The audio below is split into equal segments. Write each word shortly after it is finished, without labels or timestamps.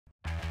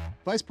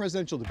Vice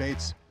presidential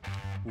debates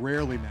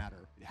rarely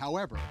matter.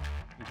 However,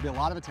 there can be a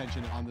lot of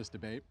attention on this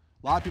debate.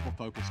 A lot of people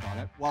focused on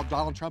it, while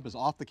Donald Trump is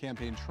off the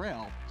campaign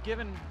trail.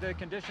 Given the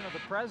condition of the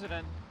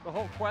president, the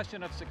whole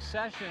question of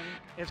succession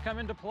has come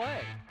into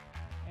play.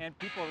 And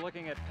people are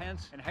looking at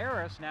Pence and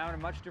Harris now in a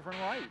much different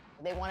light.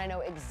 They want to know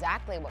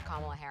exactly what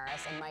Kamala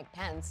Harris and Mike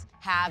Pence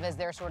have as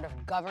their sort of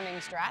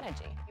governing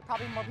strategy.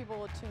 Probably more people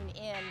will tune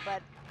in,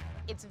 but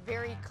it's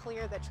very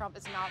clear that Trump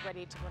is not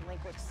ready to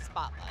relinquish the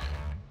spotlight.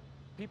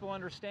 People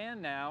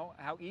understand now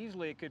how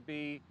easily it could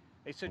be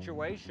a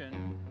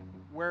situation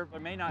where there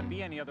may not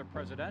be any other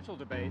presidential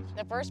debates.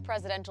 The first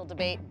presidential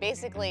debate,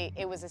 basically,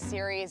 it was a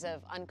series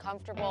of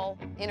uncomfortable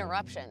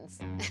interruptions,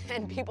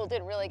 and people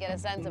didn't really get a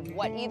sense of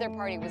what either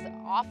party was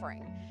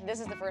offering. This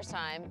is the first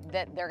time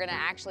that they're going to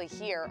actually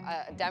hear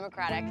a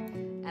Democratic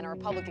and a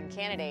Republican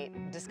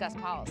candidate discuss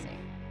policy.